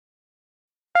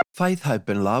Faith, Hope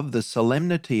and Love, the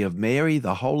Solemnity of Mary,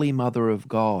 the Holy Mother of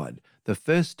God, the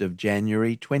 1st of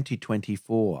January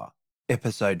 2024,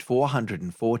 Episode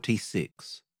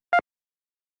 446.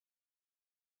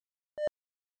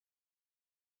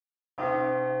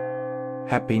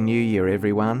 Happy New Year,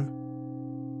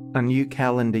 everyone. A new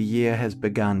calendar year has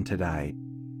begun today,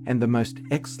 and the most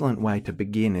excellent way to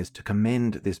begin is to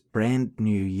commend this brand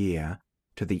new year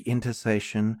to the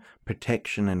intercession,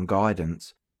 protection and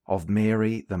guidance of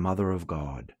Mary, the Mother of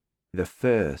God, the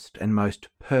first and most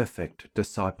perfect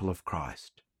disciple of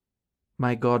Christ.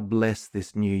 May God bless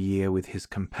this new year with his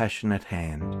compassionate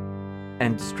hand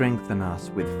and strengthen us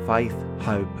with faith,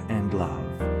 hope and love.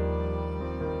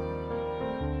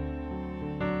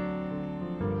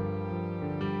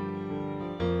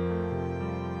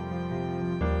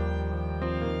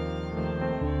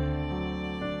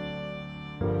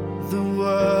 The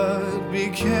Word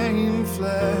became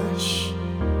flesh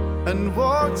and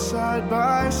walked side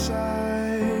by side.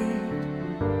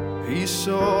 He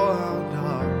saw our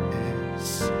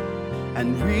darkness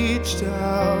and reached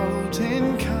out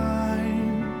in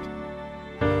kind.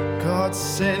 God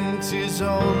sent his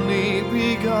only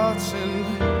begotten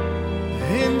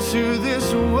into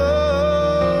this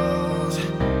world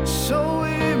so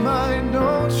we might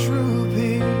know true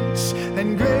peace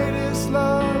and greatest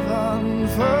love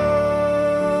unfurled.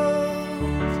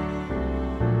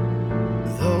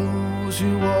 Those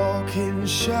who walk in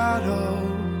shadow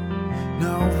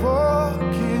now walk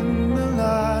in the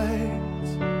light.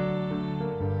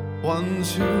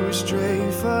 Ones who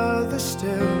stray further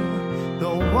still,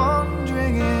 though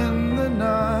wandering in the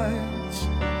night.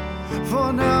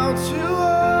 For now to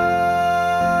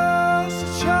us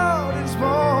a child is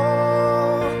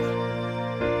born,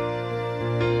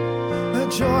 a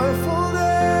joyful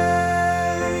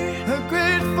day, a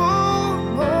grateful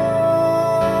morn.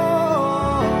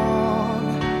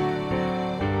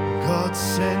 God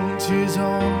sent his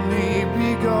only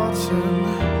begotten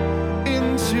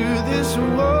into this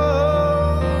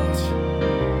world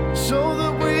so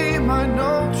that we might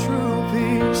know true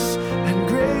peace and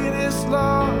greatest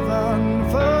love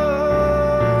unfold.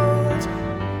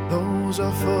 Those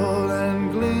are full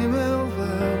and gleaming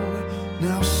well,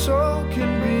 now soak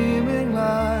in beaming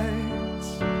lights.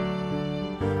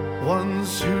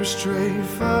 Ones who stray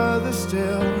further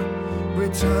still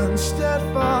return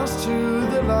steadfast to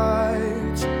the light.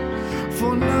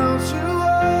 For now to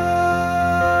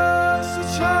us a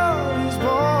child is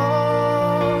born,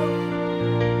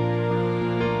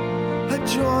 a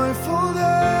joyful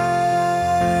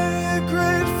day, a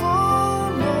grateful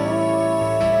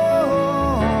morn.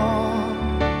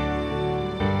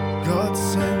 God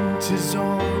sent his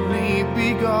only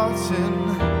begotten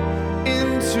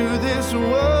into this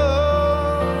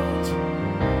world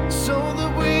so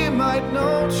that we might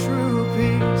know true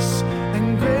peace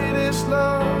and greatest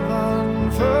love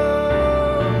unfurled.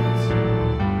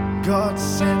 God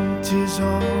sent his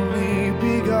only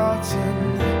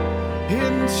begotten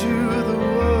into the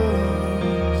world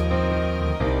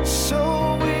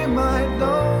so we might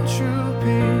know true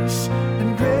peace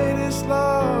and greatest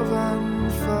love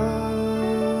unfurled.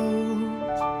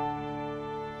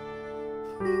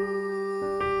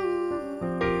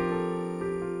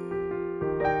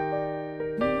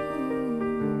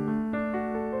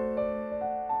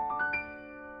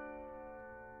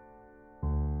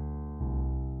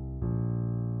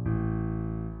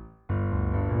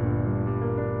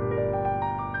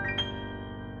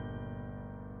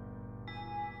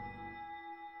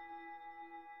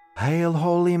 Hail,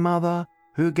 Holy Mother,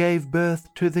 who gave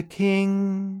birth to the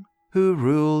King, who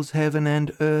rules heaven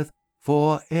and earth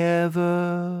forever.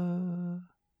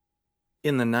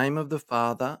 In the name of the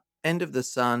Father, and of the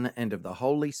Son, and of the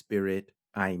Holy Spirit,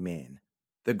 Amen.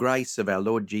 The grace of our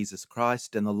Lord Jesus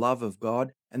Christ, and the love of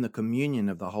God, and the communion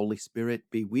of the Holy Spirit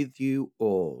be with you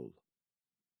all.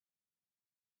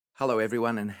 Hello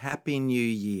everyone, and Happy New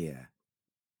Year.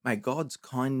 May God's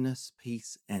kindness,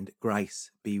 peace, and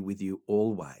grace be with you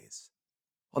always.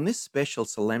 On this special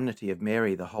solemnity of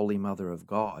Mary, the Holy Mother of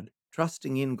God,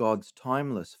 trusting in God's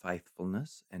timeless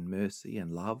faithfulness and mercy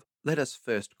and love, let us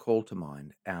first call to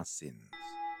mind our sins.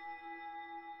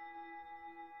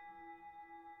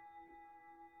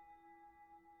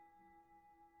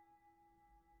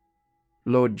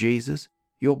 Lord Jesus,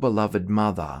 your beloved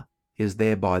Mother is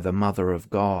thereby the Mother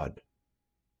of God.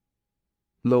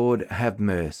 Lord, have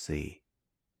mercy.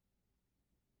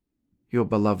 Your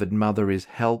beloved Mother is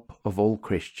help of all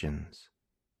Christians.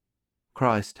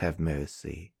 Christ, have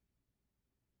mercy.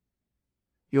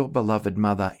 Your beloved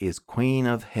Mother is Queen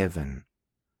of Heaven.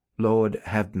 Lord,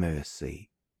 have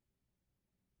mercy.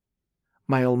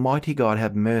 May Almighty God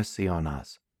have mercy on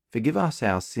us, forgive us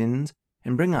our sins,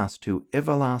 and bring us to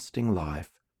everlasting life.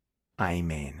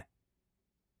 Amen.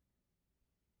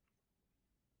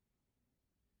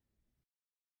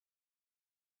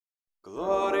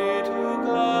 Glory to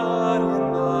God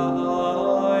in the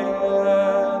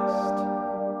highest,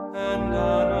 and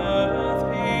on earth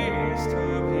peace to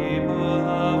people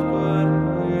of good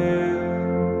will.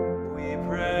 We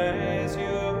praise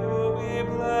you, we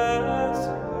bless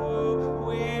you,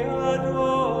 we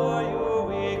adore you,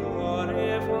 we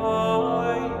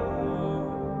glorify you.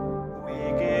 We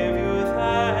give you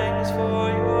thanks for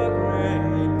your great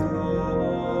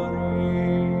glory.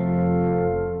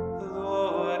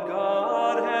 Lord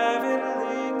God,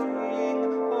 heavenly King,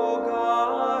 O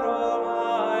God,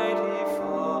 Almighty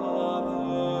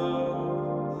Father,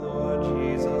 Lord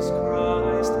Jesus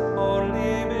Christ,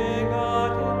 only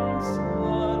begotten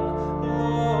Son,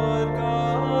 Lord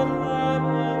God, Lamb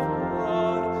of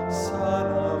God, Son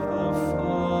of the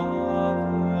Father,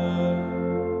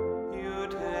 you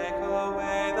take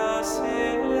away the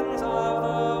sins of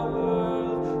the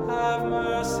world, have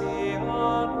mercy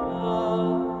on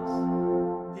us.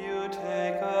 You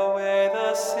take away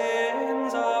the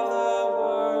sins of the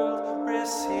world,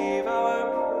 receive our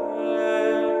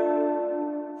prayer.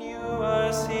 You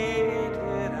are seated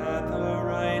at the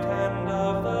right hand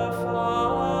of the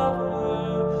Father,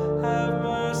 have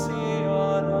mercy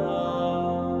on us.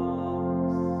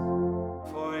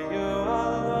 For you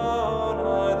alone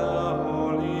are the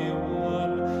Holy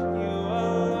One, you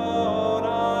alone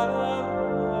are the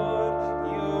Lord,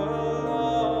 you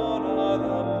alone are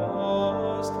the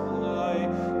Most High,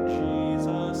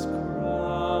 Jesus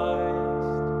Christ,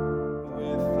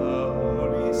 with the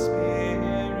Holy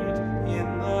Spirit, in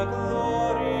the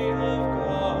glory of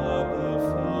God the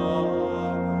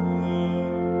Father.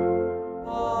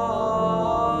 Amen.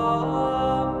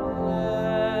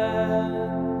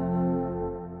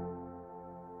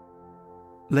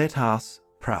 Let us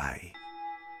pray.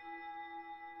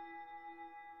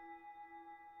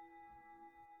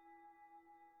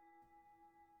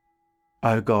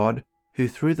 O God, who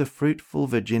through the fruitful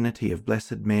virginity of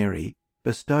Blessed Mary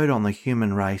bestowed on the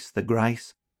human race the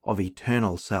grace of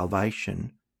eternal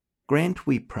salvation, grant,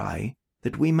 we pray,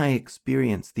 that we may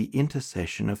experience the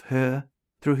intercession of her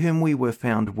through whom we were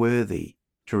found worthy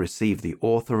to receive the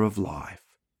author of life,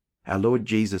 our Lord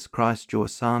Jesus Christ, your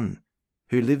Son,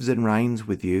 who lives and reigns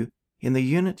with you in the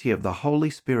unity of the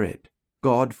Holy Spirit,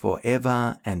 God for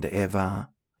ever and ever.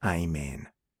 Amen.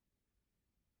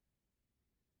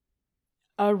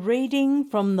 A reading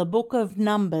from the book of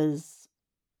Numbers.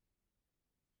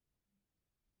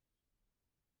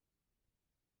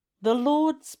 The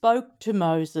Lord spoke to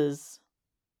Moses.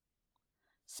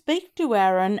 Speak to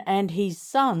Aaron and his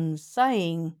sons,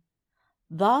 saying,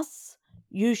 Thus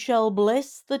you shall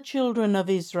bless the children of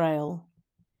Israel.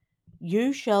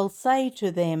 You shall say to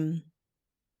them,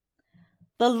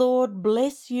 The Lord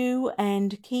bless you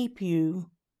and keep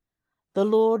you. The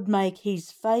Lord make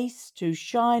his face to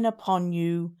shine upon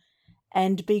you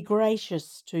and be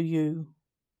gracious to you.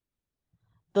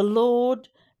 The Lord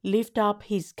lift up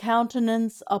his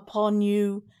countenance upon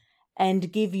you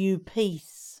and give you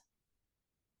peace.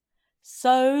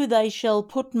 So they shall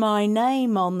put my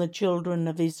name on the children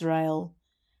of Israel,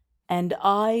 and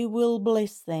I will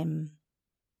bless them.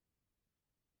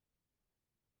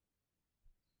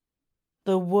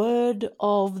 The word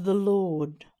of the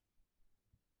Lord.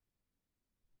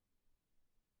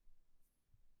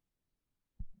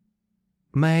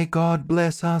 May God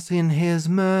bless us in his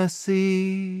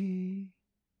mercy.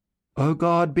 O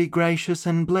God, be gracious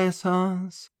and bless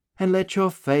us, and let your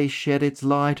face shed its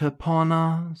light upon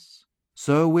us.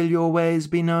 So will your ways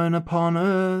be known upon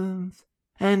earth,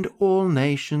 and all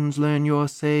nations learn your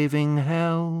saving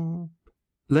help.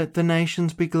 Let the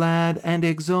nations be glad and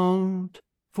exult,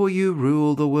 for you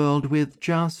rule the world with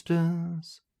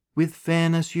justice. With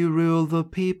fairness you rule the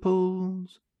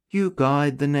peoples. You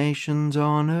guide the nations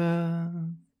on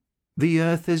earth. The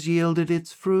earth has yielded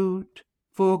its fruit,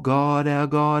 for God our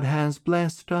God has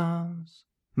blessed us.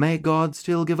 May God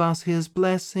still give us his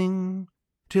blessing,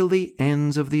 till the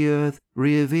ends of the earth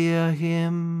revere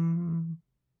him.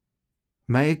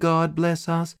 May God bless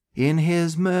us in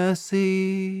his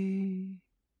mercy.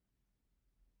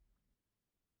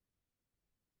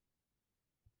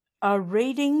 A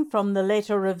reading from the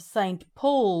letter of St.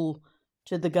 Paul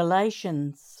to the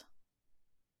Galatians.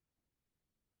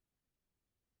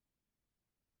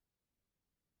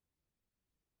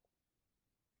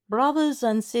 Brothers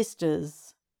and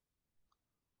sisters,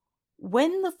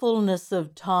 when the fullness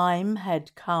of time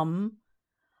had come,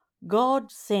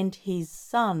 God sent his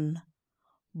Son,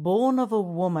 born of a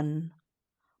woman,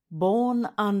 born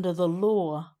under the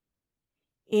law,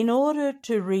 in order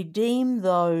to redeem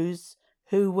those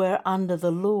who were under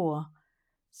the law,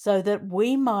 so that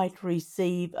we might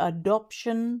receive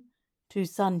adoption to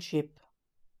sonship.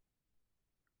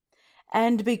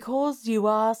 And because you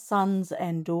are sons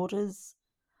and daughters,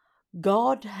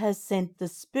 God has sent the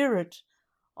Spirit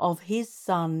of His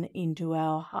Son into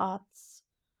our hearts,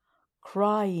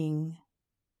 crying,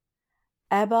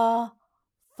 Abba,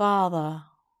 Father.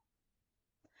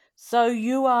 So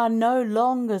you are no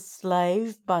longer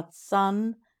slave, but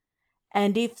son,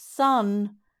 and if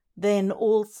son, then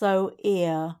also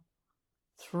heir,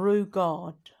 through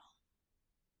God.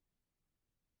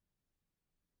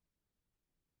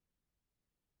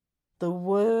 The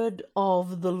word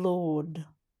of the Lord.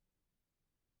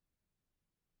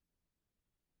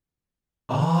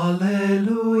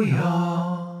 Alleluia,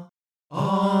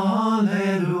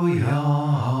 Alleluia,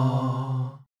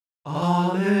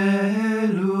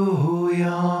 Alleluia.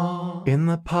 In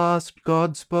the past,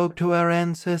 God spoke to our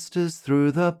ancestors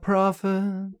through the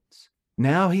prophets.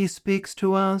 Now He speaks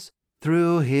to us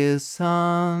through His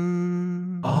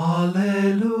Son.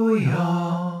 Alleluia,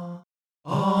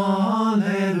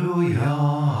 Alleluia,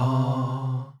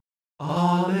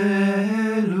 Alleluia.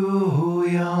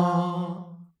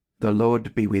 The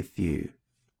Lord be with you.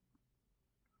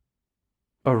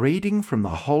 A reading from the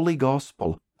Holy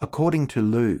Gospel according to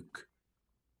Luke.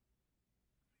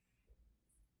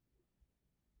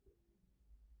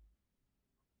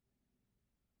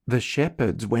 The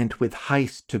shepherds went with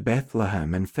haste to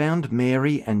Bethlehem and found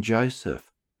Mary and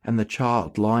Joseph and the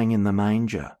child lying in the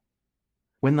manger.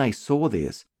 When they saw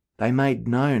this, they made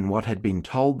known what had been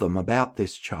told them about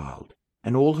this child,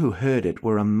 and all who heard it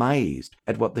were amazed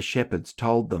at what the shepherds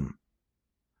told them.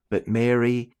 But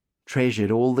Mary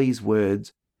treasured all these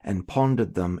words and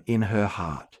pondered them in her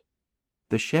heart.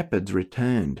 The shepherds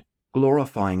returned,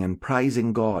 glorifying and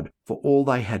praising God for all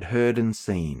they had heard and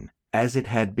seen, as it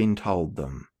had been told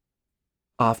them.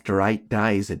 After 8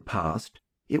 days had passed,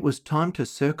 it was time to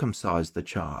circumcise the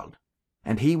child,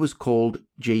 and he was called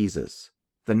Jesus,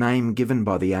 the name given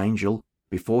by the angel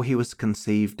before he was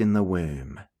conceived in the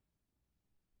womb.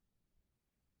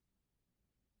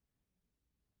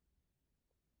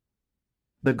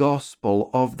 The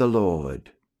Gospel of the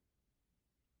Lord.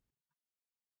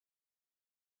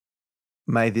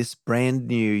 May this brand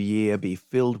new year be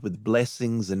filled with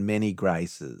blessings and many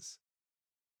graces.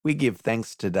 We give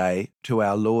thanks today to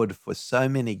our Lord for so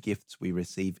many gifts we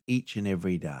receive each and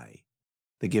every day.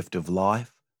 The gift of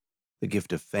life, the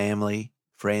gift of family,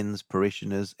 friends,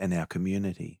 parishioners, and our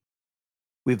community.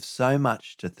 We've so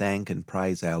much to thank and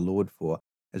praise our Lord for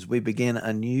as we begin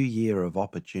a new year of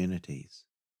opportunities.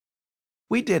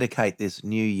 We dedicate this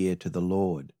new year to the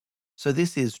Lord, so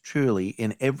this is truly,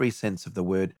 in every sense of the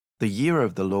word, the year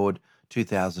of the Lord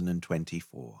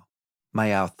 2024.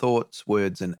 May our thoughts,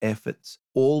 words, and efforts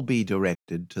all be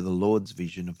directed to the Lord's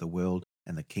vision of the world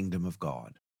and the kingdom of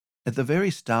God. At the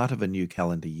very start of a new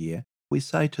calendar year, we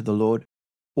say to the Lord,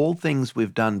 all things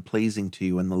we've done pleasing to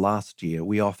you in the last year,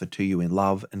 we offer to you in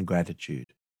love and gratitude.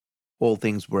 All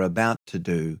things we're about to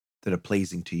do that are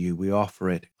pleasing to you, we offer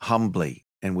it humbly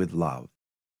and with love.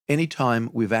 Any time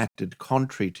we've acted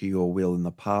contrary to your will in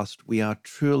the past, we are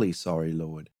truly sorry,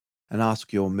 Lord, and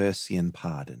ask your mercy and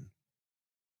pardon.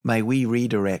 May we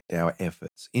redirect our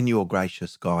efforts in your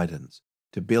gracious guidance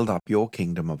to build up your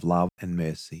kingdom of love and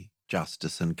mercy,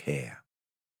 justice and care.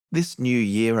 This new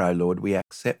year, O Lord, we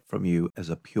accept from you as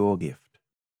a pure gift.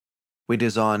 We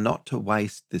desire not to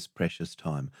waste this precious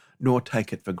time, nor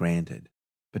take it for granted,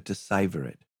 but to savour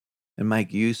it and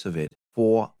make use of it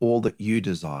for all that you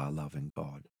desire, loving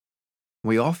God.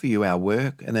 We offer you our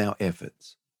work and our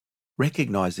efforts,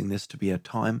 recognizing this to be a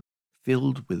time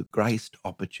filled with graced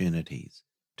opportunities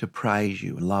to praise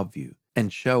you and love you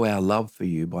and show our love for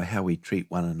you by how we treat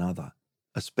one another,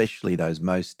 especially those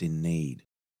most in need.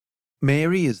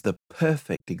 Mary is the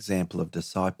perfect example of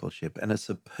discipleship and a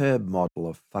superb model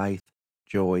of faith,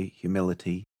 joy,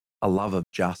 humility, a love of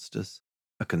justice,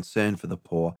 a concern for the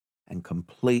poor, and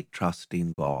complete trust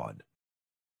in God.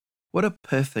 What a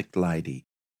perfect lady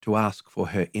to ask for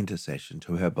her intercession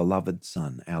to her beloved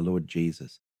Son, our Lord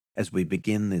Jesus, as we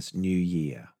begin this new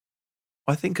year.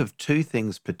 I think of two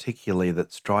things particularly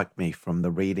that strike me from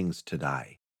the readings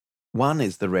today. One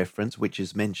is the reference which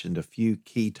is mentioned a few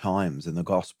key times in the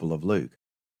Gospel of Luke.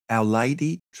 Our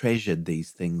Lady treasured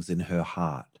these things in her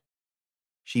heart.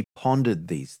 She pondered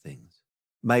these things.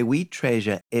 May we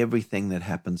treasure everything that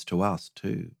happens to us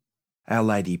too. Our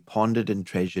Lady pondered and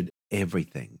treasured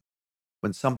everything.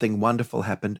 When something wonderful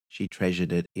happened, she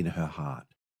treasured it in her heart.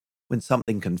 When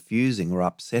something confusing or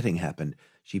upsetting happened,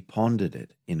 she pondered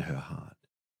it in her heart.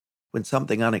 When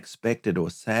something unexpected or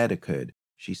sad occurred,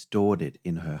 she stored it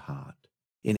in her heart.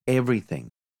 In everything,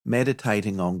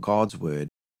 meditating on God's word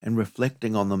and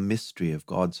reflecting on the mystery of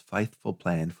God's faithful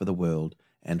plan for the world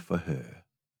and for her.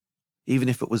 Even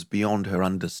if it was beyond her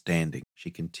understanding, she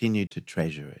continued to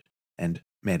treasure it and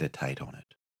meditate on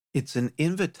it. It's an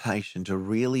invitation to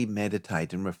really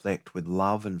meditate and reflect with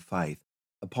love and faith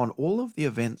upon all of the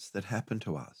events that happen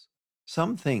to us.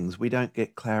 Some things we don't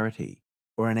get clarity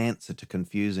or an answer to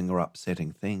confusing or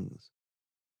upsetting things.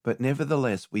 But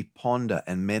nevertheless, we ponder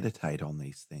and meditate on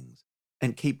these things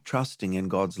and keep trusting in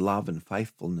God's love and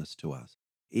faithfulness to us,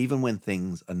 even when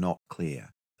things are not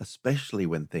clear, especially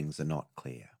when things are not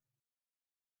clear.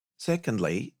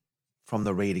 Secondly, from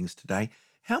the readings today,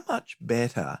 how much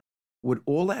better would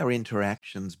all our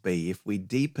interactions be if we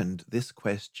deepened this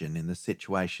question in the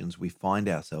situations we find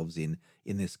ourselves in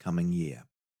this coming year?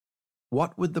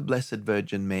 What would the Blessed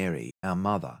Virgin Mary, our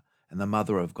mother and the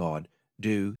Mother of God,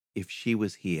 do if she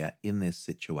was here in this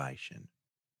situation?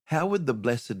 How would the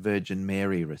Blessed Virgin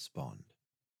Mary respond?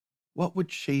 What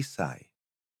would she say?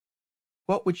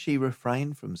 What would she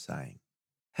refrain from saying?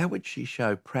 How would she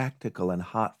show practical and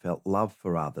heartfelt love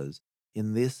for others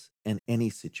in this and any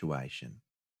situation,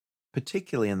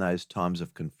 particularly in those times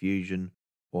of confusion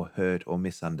or hurt or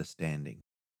misunderstanding,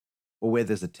 or where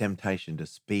there's a temptation to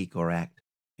speak or act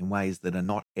in ways that are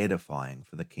not edifying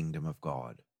for the kingdom of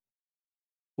God?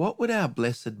 What would our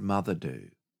Blessed Mother do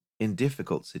in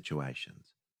difficult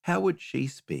situations? How would she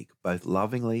speak both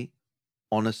lovingly,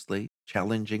 honestly,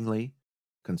 challengingly,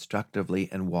 constructively,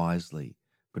 and wisely,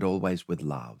 but always with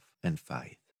love and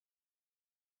faith?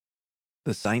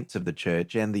 The saints of the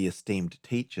Church and the esteemed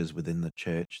teachers within the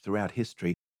Church throughout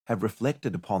history have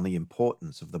reflected upon the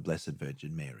importance of the Blessed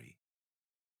Virgin Mary.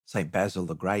 St. Basil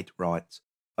the Great writes,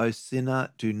 "O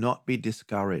sinner, do not be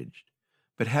discouraged,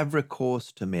 but have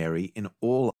recourse to Mary in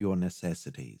all your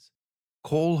necessities.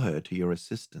 Call her to your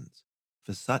assistance,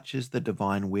 for such is the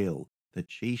divine will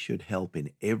that she should help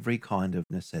in every kind of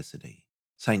necessity."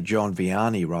 St. John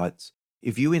Vianney writes,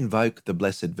 "If you invoke the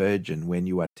Blessed Virgin when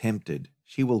you are tempted,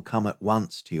 she will come at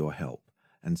once to your help,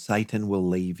 and Satan will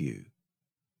leave you."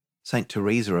 St.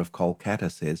 Teresa of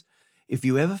Kolkata says, "If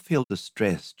you ever feel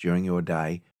distressed during your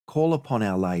day, call upon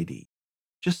Our Lady.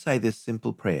 Just say this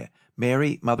simple prayer: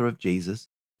 Mary, Mother of Jesus,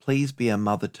 please be a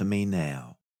mother to me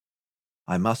now."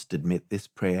 I must admit this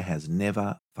prayer has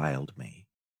never failed me.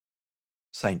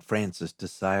 St. Francis de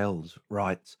Sales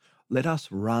writes, "Let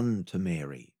us run to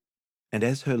Mary, and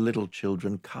as her little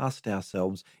children cast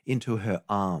ourselves into her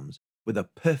arms with a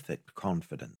perfect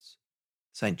confidence."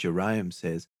 St. Jerome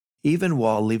says, "Even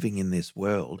while living in this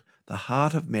world, the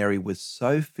heart of Mary was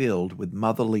so filled with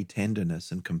motherly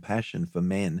tenderness and compassion for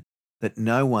men that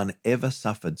no one ever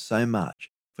suffered so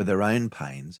much for their own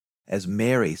pains as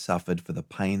Mary suffered for the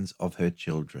pains of her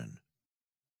children."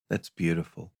 That's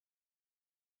beautiful.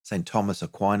 St. Thomas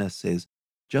Aquinas says,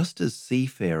 "Just as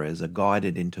seafarers are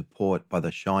guided into port by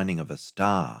the shining of a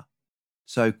star,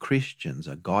 so Christians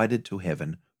are guided to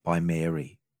heaven by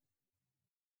Mary."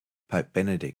 Pope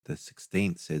Benedict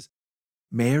XVI says,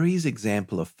 "Mary's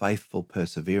example of faithful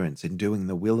perseverance in doing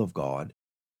the will of God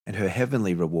and her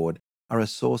heavenly reward are a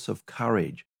source of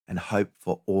courage and hope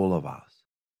for all of us."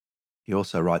 He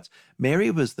also writes,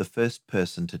 "Mary was the first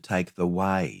person to take the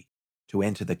way to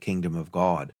enter the kingdom of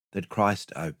God that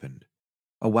Christ opened,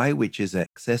 a way which is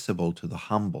accessible to the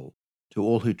humble, to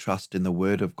all who trust in the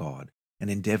word of God and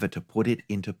endeavor to put it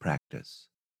into practice."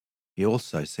 He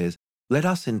also says, "Let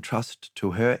us entrust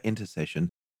to her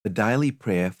intercession the daily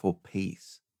prayer for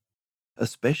peace,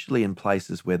 especially in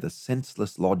places where the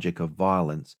senseless logic of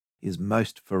violence is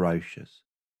most ferocious,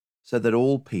 so that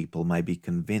all people may be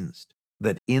convinced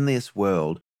that in this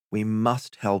world we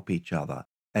must help each other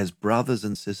as brothers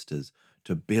and sisters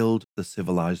to build the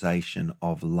civilization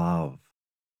of love."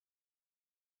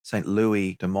 St.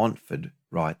 Louis de Montfort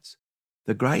writes,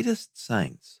 "The greatest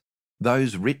saints,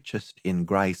 those richest in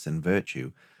grace and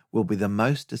virtue, will be the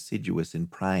most assiduous in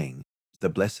praying to the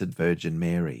Blessed Virgin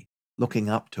Mary, looking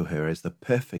up to her as the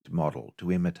perfect model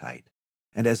to imitate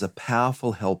and as a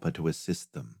powerful helper to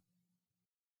assist them."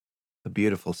 The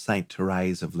beautiful Saint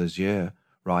Therese of Lisieux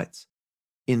writes,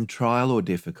 "In trial or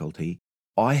difficulty,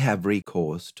 I have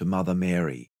recourse to Mother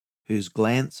Mary, whose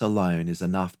glance alone is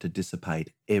enough to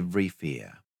dissipate every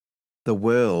fear." The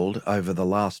world over the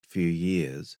last few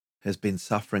years has been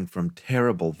suffering from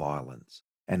terrible violence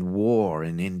and war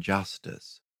and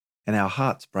injustice, and our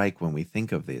hearts break when we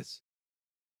think of this.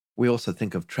 We also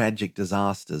think of tragic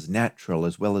disasters, natural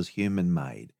as well as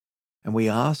human-made, and we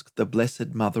ask the Blessed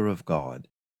Mother of God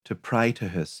to pray to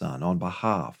her Son on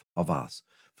behalf of us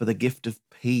for the gift of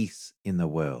peace in the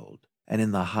world and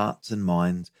in the hearts and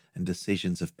minds and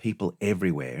decisions of people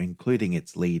everywhere, including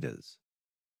its leaders.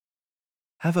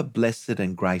 Have a blessed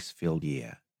and grace-filled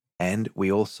year, and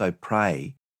we also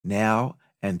pray now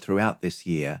and throughout this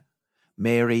year,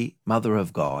 Mary, Mother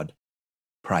of God,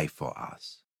 pray for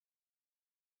us.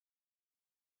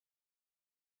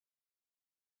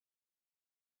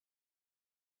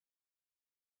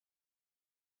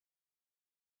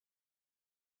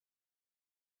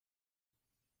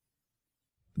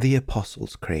 The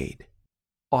Apostles' Creed.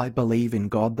 I believe in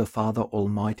God the Father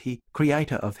Almighty,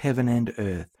 creator of heaven and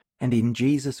earth, and in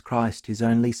Jesus Christ, his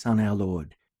only Son, our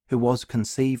Lord, who was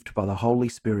conceived by the Holy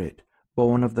Spirit,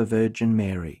 born of the Virgin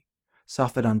Mary,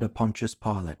 suffered under Pontius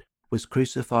Pilate, was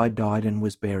crucified, died, and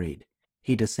was buried.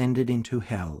 He descended into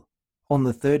hell. On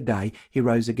the third day he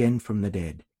rose again from the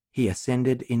dead. He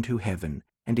ascended into heaven,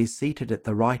 and is seated at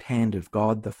the right hand of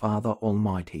God the Father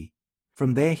Almighty.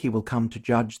 From there he will come to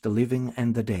judge the living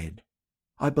and the dead.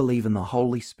 I believe in the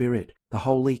Holy Spirit, the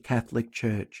Holy Catholic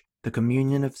Church, the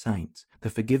communion of saints, the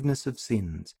forgiveness of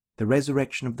sins, the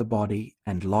resurrection of the body,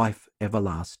 and life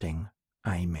everlasting.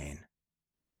 Amen.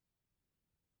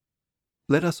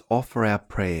 Let us offer our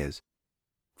prayers,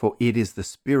 for it is the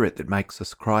Spirit that makes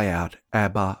us cry out,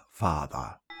 Abba,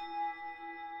 Father.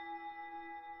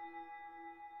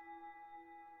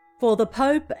 For the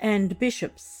Pope and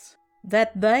Bishops,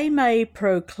 that they may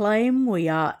proclaim we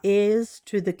are heirs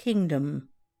to the kingdom.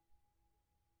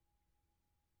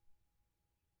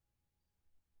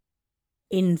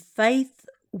 In faith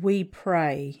we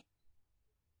pray.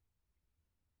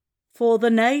 For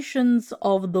the nations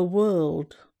of the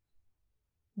world,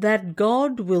 that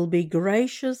God will be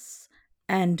gracious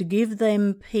and give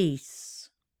them peace.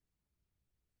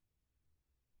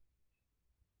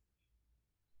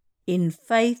 In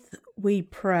faith we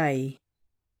pray.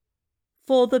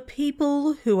 For the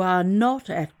people who are not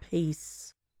at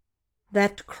peace,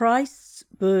 that Christ's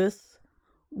birth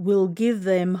will give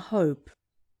them hope.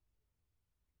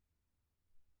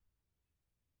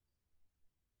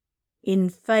 In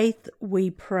faith we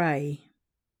pray.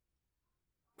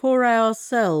 For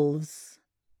ourselves,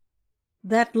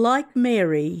 that like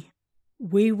Mary,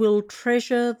 we will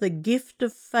treasure the gift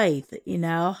of faith in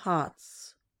our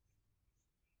hearts.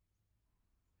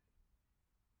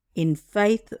 In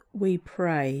faith we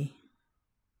pray.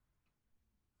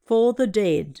 For the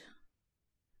dead,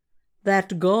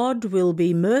 that God will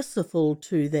be merciful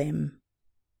to them,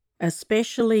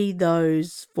 especially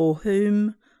those for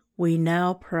whom we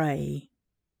now pray.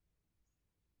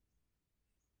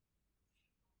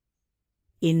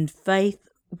 In faith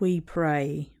we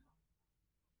pray.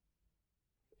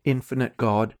 Infinite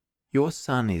God, your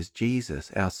Son is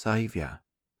Jesus, our Saviour.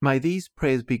 May these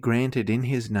prayers be granted in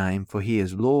his name, for he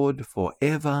is Lord for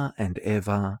ever and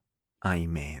ever.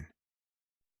 Amen.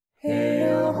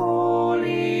 Hail,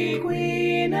 Holy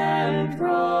Queen,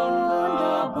 enthroned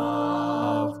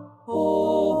above,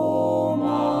 O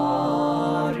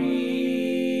Maria.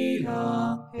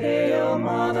 Hail,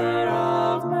 Mother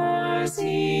of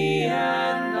mercy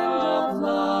and of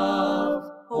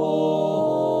love,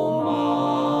 O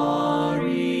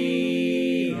Maria.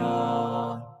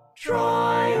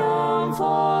 Triumph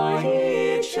for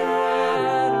ye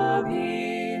cherubim,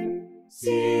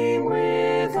 sing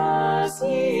with us,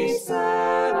 ye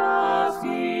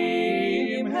seraphim.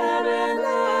 Heaven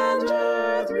and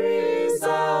earth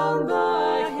resound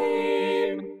the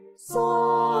hymn.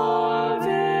 Salve,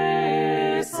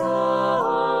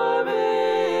 salve,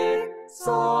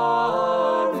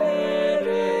 salve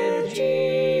Regina.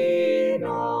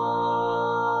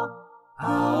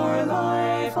 Our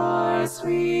life, our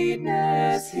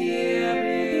sweetness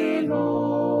here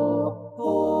below, O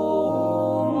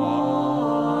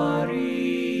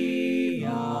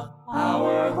Maria.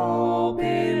 Our hope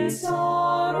in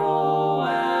sorrow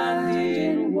and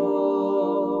in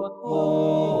woe,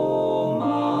 O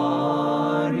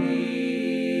Maria.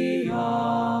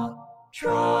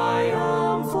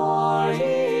 Triumph for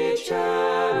ye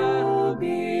cherubim,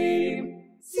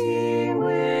 sing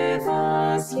with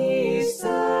us, ye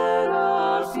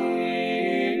seraphim.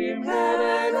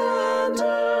 Heaven and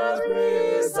earth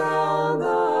resound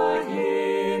the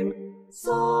hymn.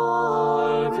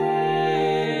 Salve,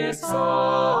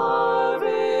 salve,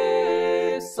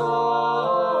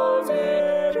 salve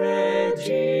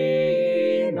Regina.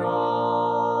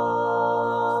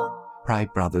 Pray,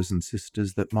 brothers and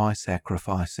sisters, that my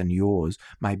sacrifice and yours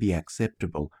may be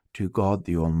acceptable to God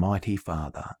the Almighty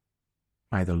Father.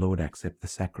 May the Lord accept the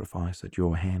sacrifice at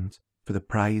your hands for the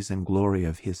praise and glory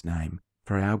of his name,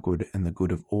 for our good and the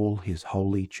good of all his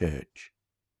holy church.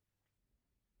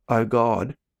 O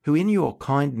God, who in your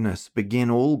kindness begin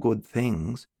all good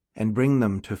things, and bring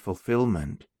them to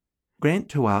fulfillment. Grant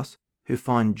to us, who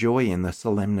find joy in the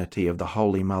solemnity of the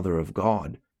Holy Mother of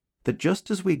God, that just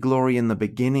as we glory in the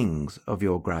beginnings of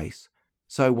your grace,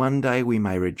 so one day we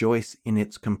may rejoice in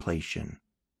its completion.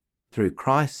 Through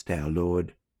Christ our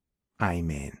Lord.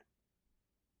 Amen.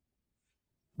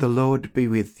 The Lord be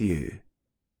with you.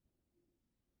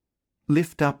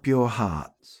 Lift up your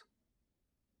hearts.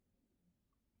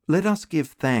 Let us give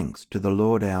thanks to the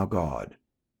Lord our God.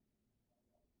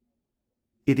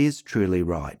 It is truly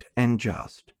right and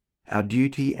just, our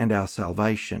duty and our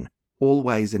salvation,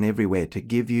 always and everywhere to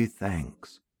give you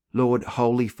thanks, Lord,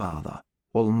 Holy Father,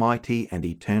 Almighty and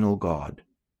eternal God,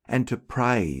 and to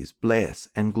praise, bless,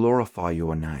 and glorify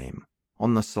your name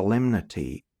on the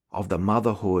solemnity of the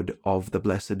motherhood of the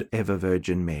Blessed Ever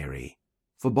Virgin Mary.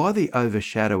 For by the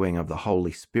overshadowing of the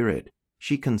Holy Spirit,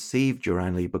 she conceived your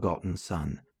only begotten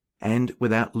Son, and,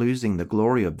 without losing the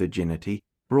glory of virginity,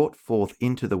 brought forth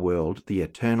into the world the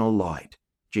eternal light,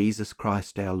 Jesus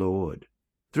Christ our Lord.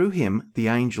 Through him the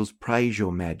angels praise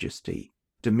your majesty,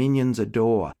 dominions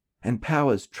adore, and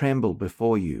powers tremble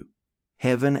before you.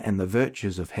 Heaven and the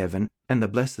virtues of heaven and the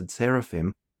blessed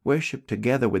seraphim worship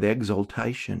together with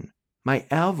exaltation. May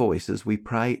our voices, we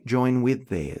pray, join with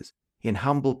theirs in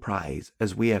humble praise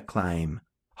as we acclaim,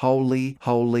 Holy,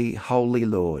 holy, holy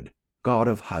Lord, God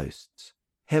of hosts.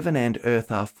 Heaven and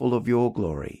earth are full of your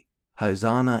glory.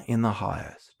 Hosanna in the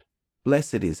highest.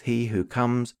 Blessed is he who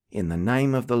comes in the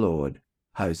name of the Lord.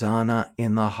 Hosanna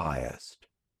in the highest.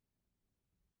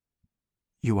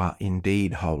 You are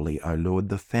indeed holy, O Lord,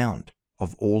 the fount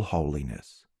of all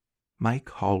holiness. Make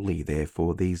holy,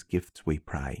 therefore, these gifts, we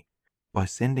pray, by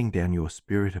sending down your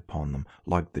Spirit upon them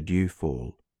like the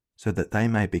dewfall, so that they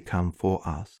may become for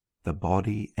us the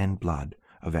body and blood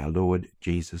of our Lord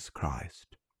Jesus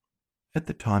Christ. At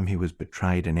the time he was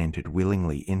betrayed and entered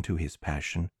willingly into his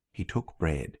passion, he took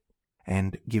bread,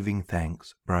 and, giving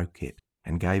thanks, broke it,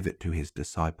 and gave it to his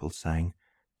disciples, saying,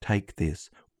 Take this,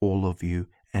 all of you,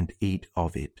 and eat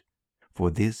of it,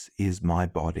 for this is my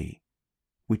body,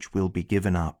 which will be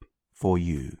given up for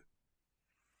you.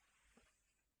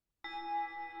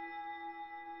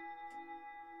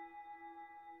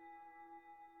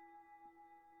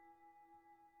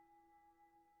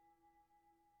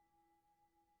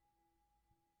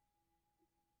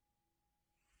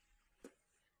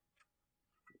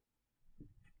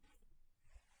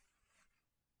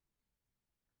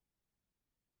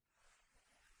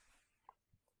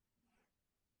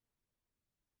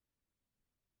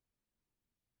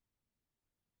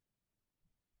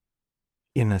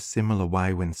 In a similar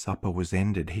way, when supper was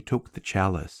ended, he took the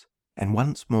chalice, and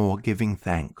once more giving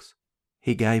thanks,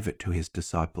 he gave it to his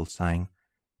disciples, saying,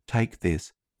 Take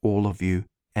this, all of you,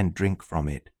 and drink from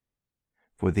it,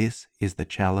 for this is the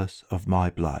chalice of my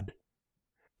blood,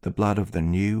 the blood of the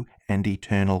new and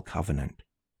eternal covenant,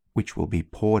 which will be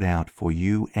poured out for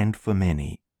you and for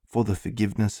many for the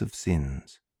forgiveness of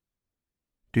sins.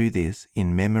 Do this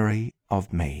in memory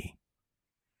of me.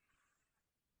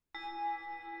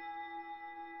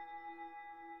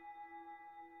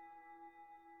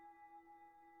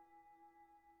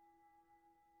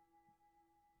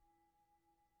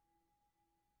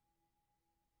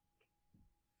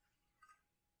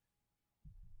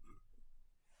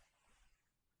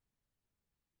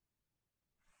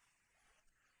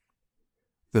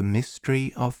 The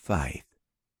mystery of faith.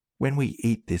 When we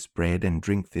eat this bread and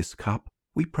drink this cup,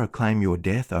 we proclaim your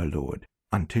death, O Lord,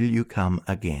 until you come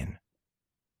again.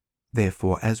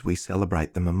 Therefore, as we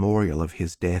celebrate the memorial of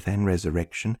his death and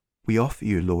resurrection, we offer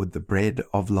you, Lord, the bread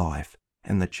of life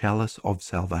and the chalice of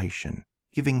salvation,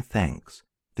 giving thanks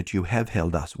that you have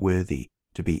held us worthy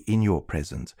to be in your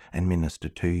presence and minister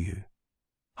to you.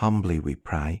 Humbly we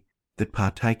pray that,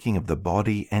 partaking of the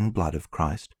body and blood of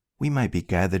Christ, we may be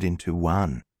gathered into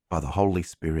one by the Holy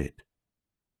Spirit.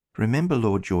 Remember,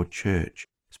 Lord, your church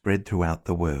spread throughout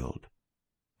the world,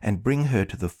 and bring her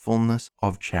to the fullness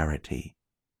of charity,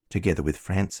 together with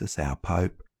Francis our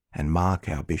Pope, and Mark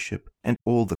our Bishop, and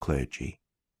all the clergy.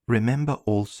 Remember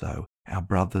also our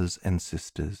brothers and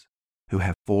sisters who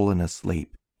have fallen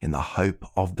asleep in the hope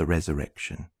of the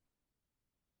resurrection,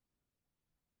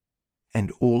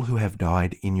 and all who have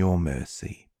died in your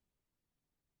mercy.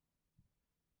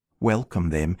 Welcome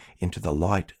them into the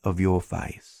light of your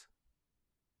face.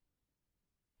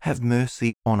 Have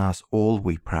mercy on us all,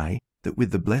 we pray, that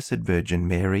with the Blessed Virgin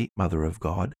Mary, Mother of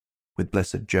God, with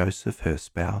blessed Joseph, her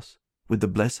spouse, with the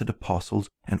blessed apostles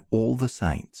and all the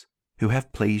saints who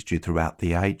have pleased you throughout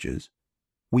the ages,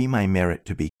 we may merit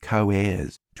to be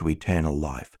co-heirs to eternal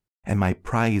life, and may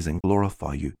praise and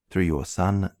glorify you through your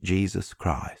Son, Jesus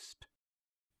Christ.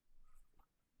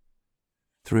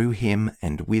 through him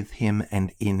and with him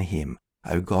and in him,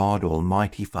 O God,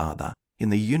 Almighty Father, in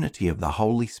the unity of the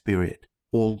Holy Spirit,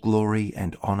 all glory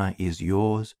and honour is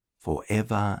yours for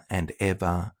ever and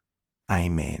ever.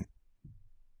 Amen.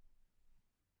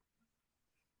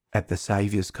 At the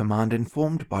Saviour's command,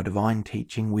 informed by divine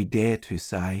teaching, we dare to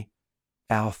say,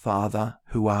 Our Father,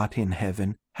 who art in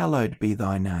heaven, hallowed be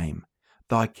thy name.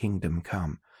 Thy kingdom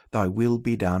come, thy will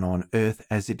be done on earth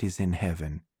as it is in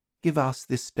heaven. Give us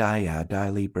this day our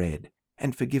daily bread,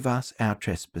 and forgive us our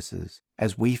trespasses,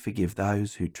 as we forgive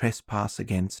those who trespass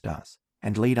against us.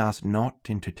 And lead us not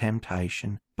into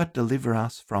temptation, but deliver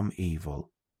us from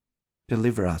evil.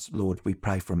 Deliver us, Lord, we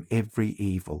pray, from every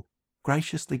evil.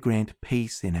 Graciously grant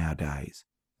peace in our days,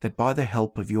 that by the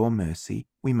help of your mercy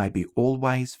we may be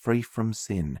always free from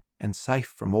sin and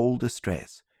safe from all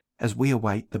distress, as we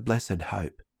await the blessed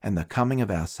hope and the coming of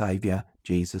our Saviour,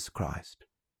 Jesus Christ.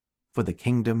 For the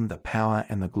kingdom, the power,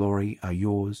 and the glory are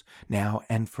yours, now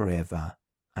and forever.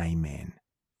 Amen.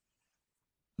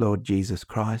 Lord Jesus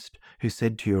Christ, who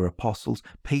said to your apostles,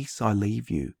 Peace I leave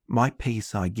you, my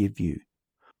peace I give you,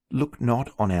 look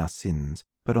not on our sins,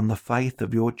 but on the faith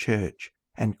of your church,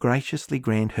 and graciously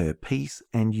grant her peace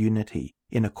and unity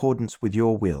in accordance with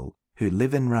your will, who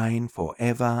live and reign for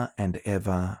ever and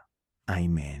ever.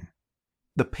 Amen.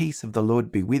 The peace of the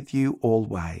Lord be with you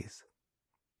always.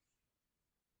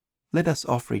 Let us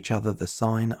offer each other the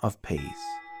sign of peace.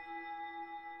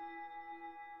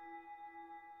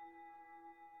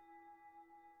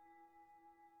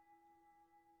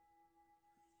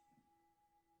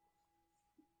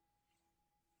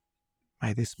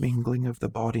 May this mingling of the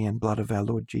body and blood of our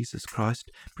Lord Jesus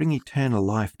Christ bring eternal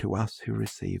life to us who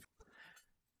receive.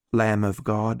 Lamb of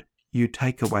God, you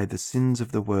take away the sins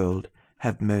of the world,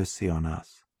 have mercy on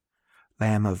us.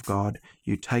 Lamb of God,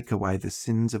 you take away the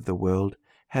sins of the world,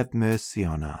 have mercy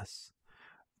on us.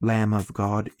 Lamb of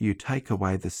God, you take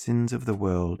away the sins of the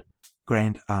world,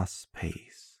 grant us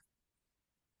peace.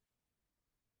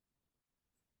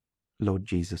 Lord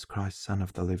Jesus Christ, Son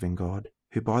of the living God,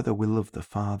 who by the will of the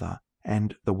Father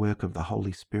and the work of the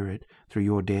Holy Spirit through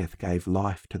your death gave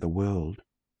life to the world,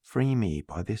 free me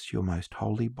by this your most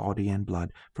holy body and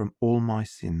blood from all my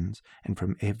sins and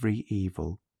from every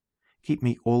evil. Keep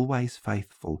me always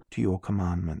faithful to your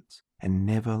commandments, and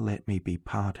never let me be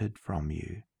parted from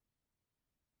you.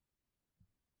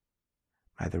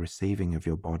 May the receiving of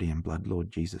your body and blood,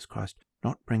 Lord Jesus Christ,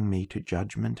 not bring me to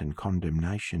judgment and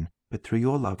condemnation, but through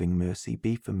your loving mercy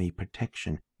be for me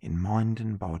protection in mind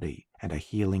and body, and a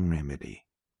healing remedy.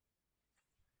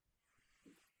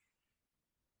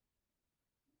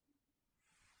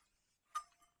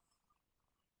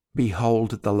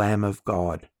 Behold the Lamb of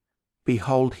God.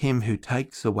 Behold him who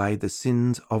takes away the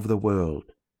sins of the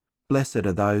world. Blessed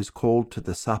are those called to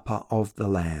the supper of the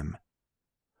Lamb.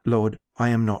 Lord, I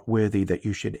am not worthy that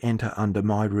you should enter under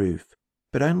my roof,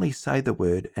 but only say the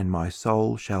word, and my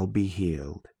soul shall be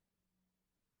healed.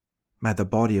 May the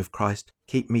body of Christ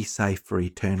keep me safe for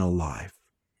eternal life.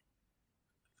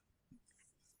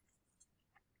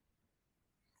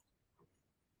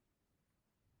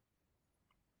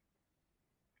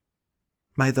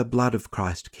 May the blood of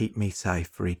Christ keep me safe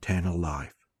for eternal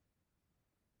life.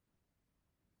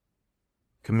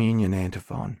 Communion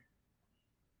Antiphon.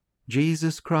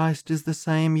 Jesus Christ is the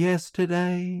same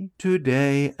yesterday,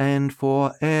 today, and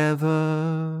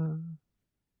forever.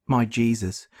 My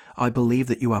Jesus, I believe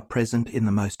that you are present in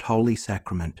the most holy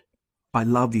sacrament. I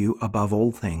love you above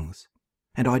all things,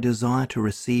 and I desire to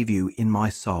receive you in my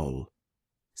soul.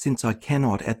 Since I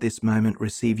cannot at this moment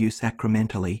receive you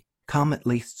sacramentally, come at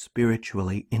least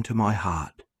spiritually into my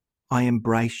heart. I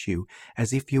embrace you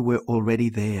as if you were already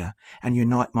there, and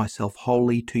unite myself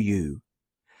wholly to you.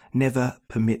 Never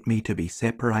permit me to be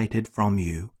separated from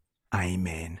you.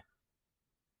 Amen.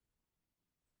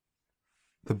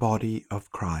 The body of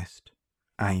Christ.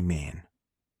 Amen.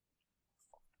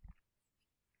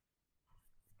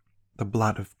 The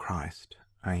blood of Christ.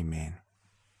 Amen.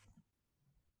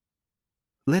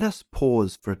 Let us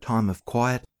pause for a time of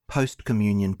quiet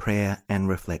post-communion prayer and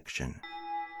reflection.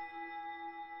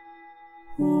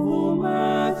 Whom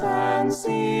earth and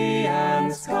sea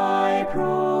and sky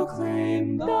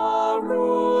proclaim, the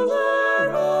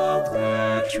ruler of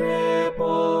their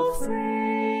triple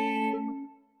frame.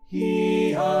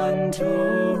 He unto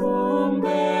whom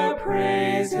their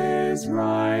praises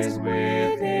rise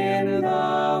within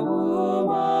the womb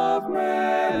of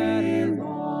Mary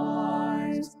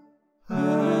lies,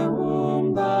 her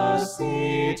womb the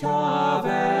seat of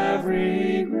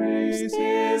every grace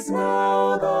is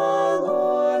now the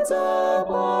Lord's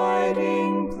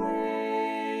abiding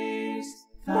place.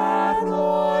 That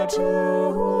Lord to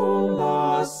whom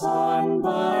the Son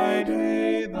by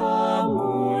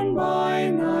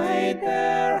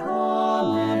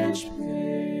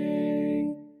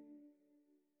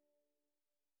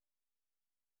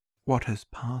What has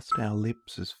passed our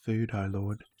lips as food, O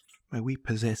Lord, may we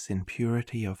possess in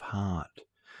purity of heart,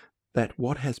 that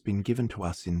what has been given to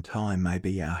us in time may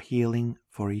be our healing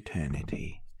for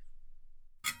eternity.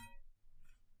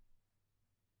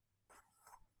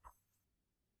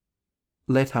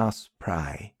 Let us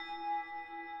pray.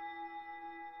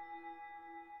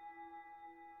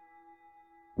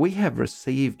 We have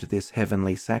received this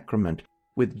heavenly sacrament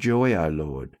with joy, O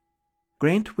Lord.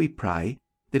 Grant, we pray,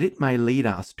 that it may lead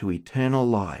us to eternal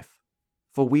life,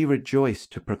 for we rejoice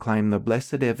to proclaim the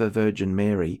Blessed Ever Virgin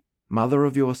Mary, Mother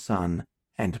of your Son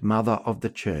and Mother of the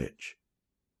Church.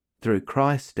 Through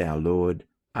Christ our Lord.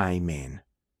 Amen.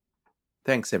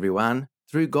 Thanks, everyone.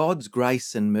 Through God's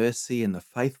grace and mercy and the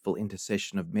faithful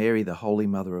intercession of Mary, the Holy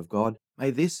Mother of God,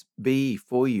 may this be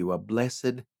for you a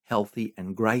blessed, healthy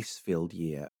and grace-filled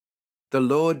year. The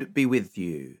Lord be with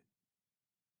you.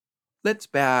 Let's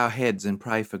bow our heads and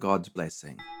pray for God's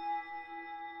blessing.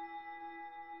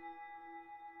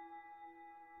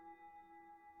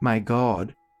 May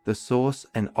God, the source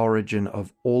and origin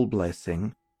of all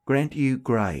blessing, grant you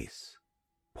grace,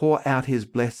 pour out his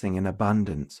blessing in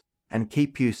abundance, and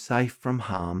keep you safe from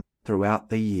harm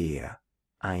throughout the year.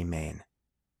 Amen.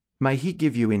 May he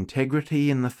give you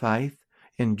integrity in the faith,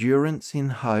 endurance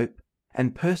in hope,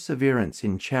 and perseverance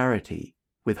in charity,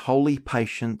 with holy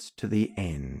patience to the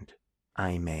end.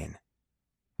 Amen.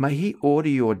 May he order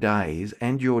your days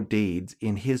and your deeds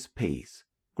in his peace,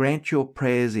 grant your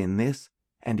prayers in this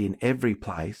and in every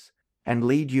place, and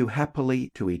lead you happily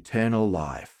to eternal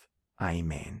life.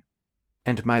 Amen.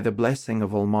 And may the blessing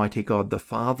of Almighty God the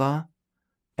Father,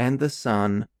 and the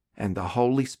Son, and the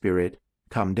Holy Spirit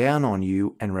come down on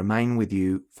you and remain with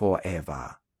you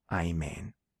forever.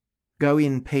 Amen. Go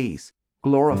in peace,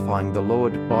 glorifying the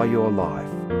Lord by your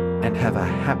life, and have a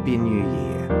happy new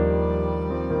year.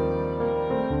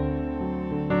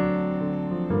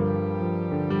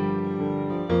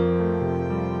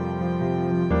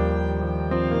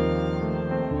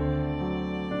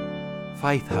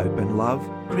 Faith, Hope and Love,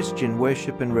 Christian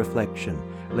Worship and Reflection,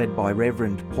 led by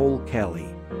Reverend Paul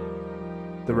Kelly.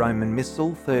 The Roman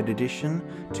Missal, 3rd edition,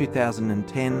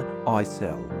 2010,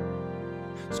 ICEL.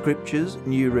 Scriptures,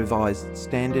 New Revised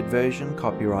Standard Version,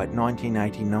 copyright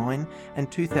 1989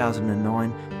 and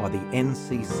 2009 by the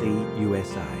NCC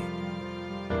USA.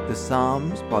 The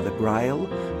Psalms by the Grail,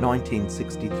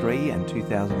 1963 and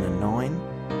 2009.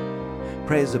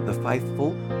 Prayers of the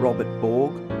Faithful, Robert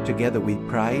Borg, Together We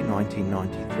Pray,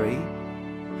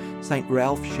 1993. St.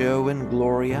 Ralph Sherwin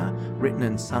Gloria, written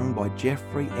and sung by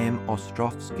Jeffrey M.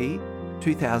 Ostrowski,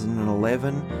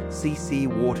 2011,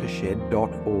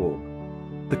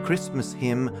 ccwatershed.org. The Christmas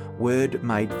hymn Word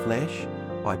Made Flesh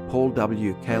by Paul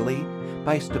W. Kelly,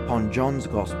 based upon John's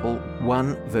Gospel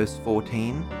 1 verse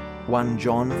 14, 1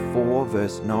 John 4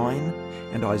 verse 9,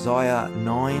 and Isaiah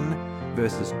 9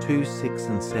 verses 2, 6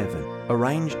 and 7,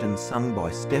 arranged and sung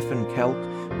by Stephen Kelk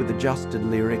with adjusted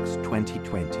lyrics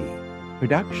 2020.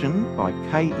 Production by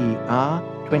KER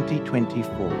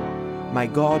 2024. May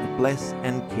God bless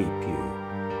and keep you.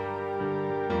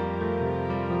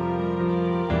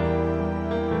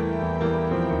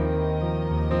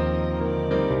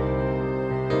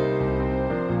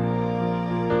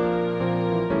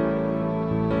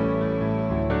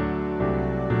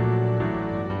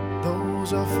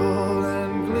 Those are full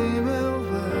and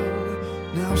gleaming well,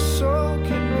 now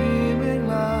soaking beaming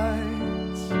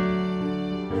lights.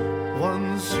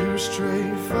 Ones who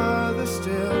strayed further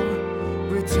still,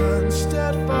 return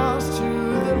steadfast to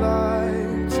the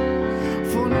light.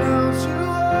 For now to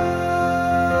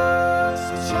us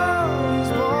a child is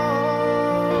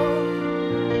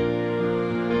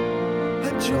born, a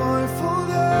joyful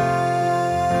day.